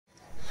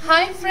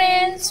Hi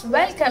friends,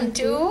 welcome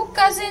to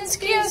Cousins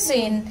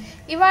Cuisine.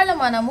 ఇవాళ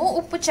మనము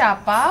ఉప్పు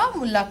చేప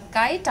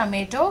ములక్కాయ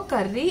టమాటో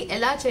కర్రీ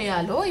ఎలా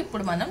చేయాలో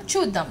ఇప్పుడు మనం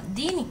చూద్దాం.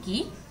 దీనికి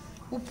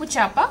ఉప్పు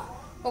చేప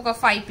ఒక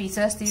 5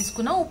 పీసెస్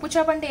తీసుకున్నాం. ఉప్పు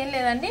చేప అంటే ఏం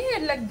లేదండి,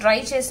 లైక్ డ్రై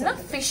చేసిన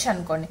ఫిష్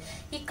అనుకోండి.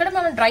 ఇక్కడ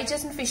మనం డ్రై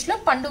చేసిన ఫిష్ లో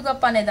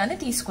పండుగప్ప అనే దాన్ని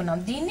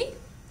తీసుకున్నాం. దీన్ని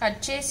కట్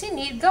చేసి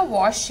నీట్ గా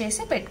వాష్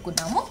చేసి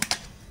పెట్టుకున్నాము.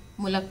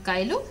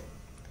 ములక్కాయలు,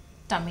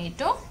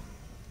 టమాటో,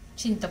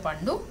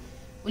 చింతపండు,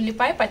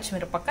 ఉల్లిపాయ,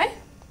 పచ్చిమిరపకాయ,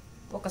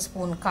 ఒక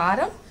స్పూన్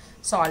కారం,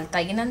 సాల్ట్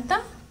తగినంత,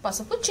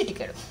 పసుపు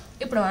చిటికెడు.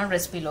 ఇప్పుడు మనం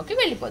రెసిపీలోకి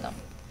వెళ్ళిపోదాం.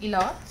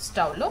 ఇలా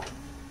స్టవ్లో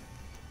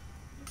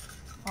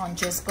ఆన్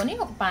చేసుకొని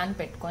ఒక పాన్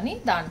పెట్టుకొని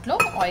దాంట్లో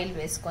ఆయిల్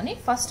వేసుకొని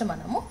ఫస్ట్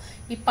మనము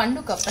ఈ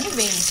పండు కప్పని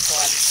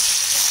వేయించుకోవాలి.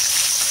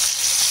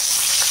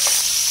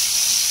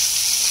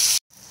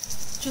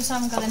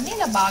 చూసాం కదండి,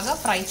 ఇలా బాగా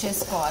ఫ్రై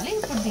చేసుకోవాలి.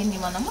 ఇప్పుడు దీన్ని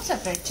మనము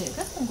సెపరేట్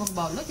చేసి ఇంకొక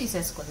బౌల్లో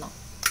తీసేసుకుందాం.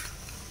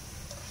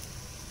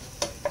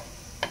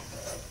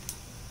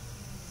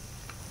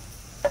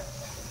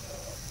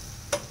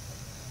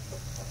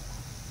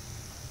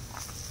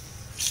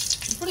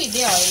 ఇప్పుడు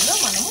ఇదే ఆయిల్లో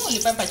మనము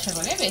ఉల్లిపాయ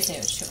పచ్చిమిరపకాయ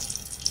వేసేయచ్చు.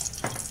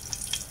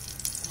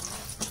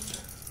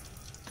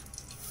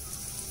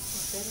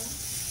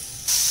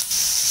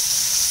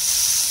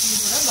 ఇది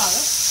కూడా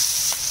బాగా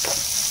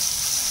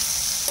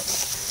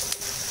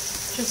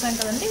చూసాం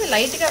కదండి, ఇవి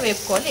లైట్గా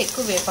వేపుకోవాలి,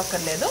 ఎక్కువ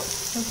వేపక్కర్లేదు.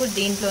 ఇప్పుడు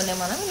దీంట్లోనే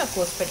మనం ఇలా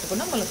కోసి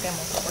పెట్టుకున్న ములక్కాయ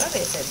ముక్కలు కూడా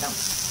వేసేద్దాం.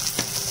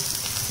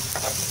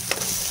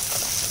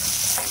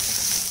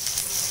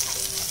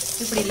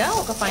 ఇప్పుడు ఇలా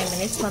ఒక 5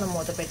 మినిట్స్ మనం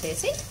మూత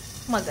పెట్టేసి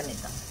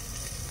మగ్గనిద్దాం.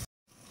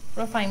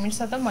 ఇప్పుడు 5 మినిట్స్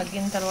తర్వాత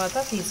మగ్గిన తర్వాత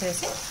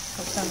తీసేసి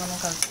ఒకసారి మనం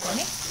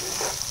కలుపుకొని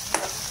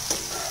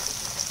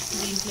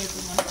దీంట్లో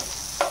ఇప్పుడు మనం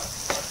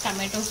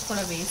టమాటోస్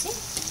కూడా వేసి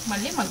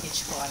మళ్ళీ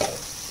మగ్గించుకోవాలి.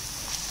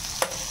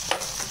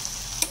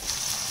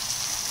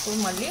 ఇప్పుడు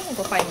మళ్ళీ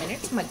ఇంకో 5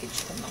 మినిట్స్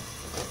మగ్గించుకుందాం.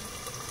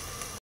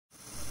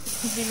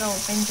 ఇప్పుడు ఇలా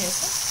ఓపెన్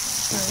చేసి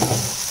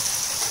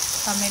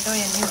టమాటో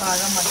ఇవన్నీ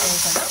బాగా మగ్గాయి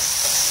కదా,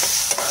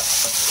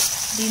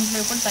 దీంట్లో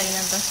ఇప్పుడు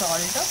తగినంత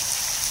సాల్ట్,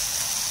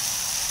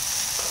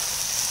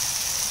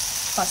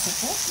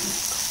 పసుపు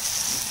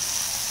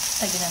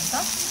తగినంత,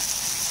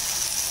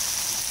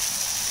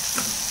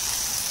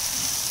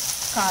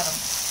 కారం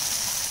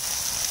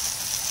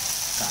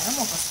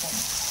ఒక స్పూన్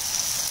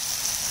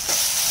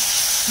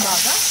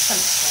బాగా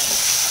కలుపుకోవాలి.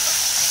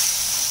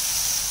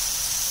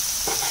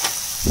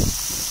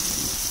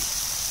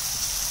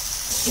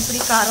 ఇప్పుడు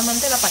ఈ కారం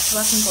అంతా ఇలా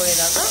పచ్చివాసన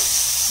పోయేదాకా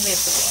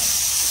వేపుకోవాలి.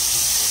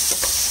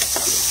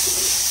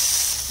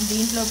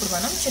 దీంట్లో ఇప్పుడు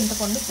మనం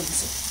చింతపండు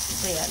పులుసు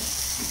వేయాలి.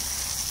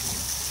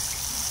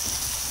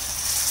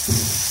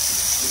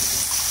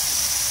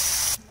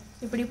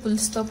 ఇప్పుడు ఈ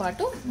పులుసుతో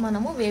పాటు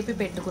మనము వేపి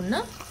పెట్టుకున్న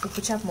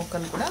ఉప్పు చేప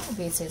ముక్కలు కూడా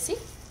వేసేసి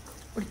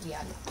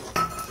ఉడికియాలి.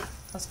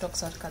 ఫస్ట్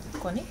ఒకసారి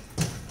కలుపుకొని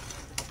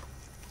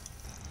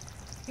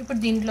ఇప్పుడు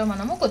దీంట్లో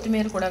మనము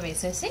కొత్తిమీర కూడా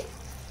వేసేసి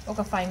ఒక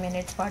 5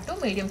 మినిట్స్ పాటు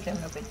మీడియం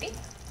ఫ్లేమ్లో పెట్టి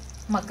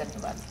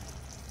మగ్గనివ్వాలి.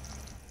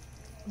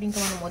 ఇంకా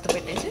మనం మూత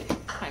పెట్టేసి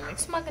 5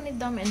 మినిట్స్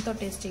మగ్గనిద్దాం. ఎంతో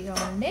టేస్టీగా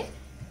ఉండే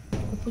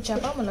ఉప్పు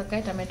చేప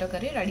ములక్కాయ టమాటో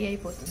కర్రీ రెడీ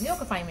అయిపోతుంది.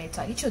 ఒక 5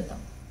 మినిట్స్ ఆగి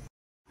చూద్దాం.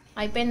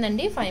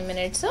 అయిపోయిందండి 5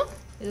 మినిట్స్.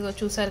 ఇదిగో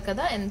చూసారు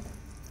కదా ఎంత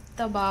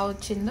బాగా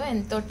వచ్చిందో.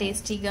 ఎంతో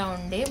టేస్టీగా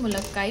ఉండే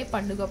ములక్కాయ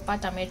పండుగప్ప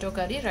టమాటో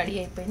కర్రీ రెడీ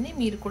అయిపోయింది.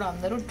 మీరు కూడా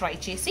అందరూ ట్రై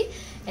చేసి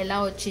ఎలా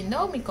వచ్చిందో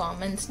మీ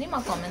కామెంట్స్ని మా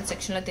కామెంట్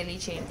సెక్షన్లో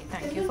తెలియచేయండి.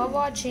 Thank you for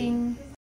watching.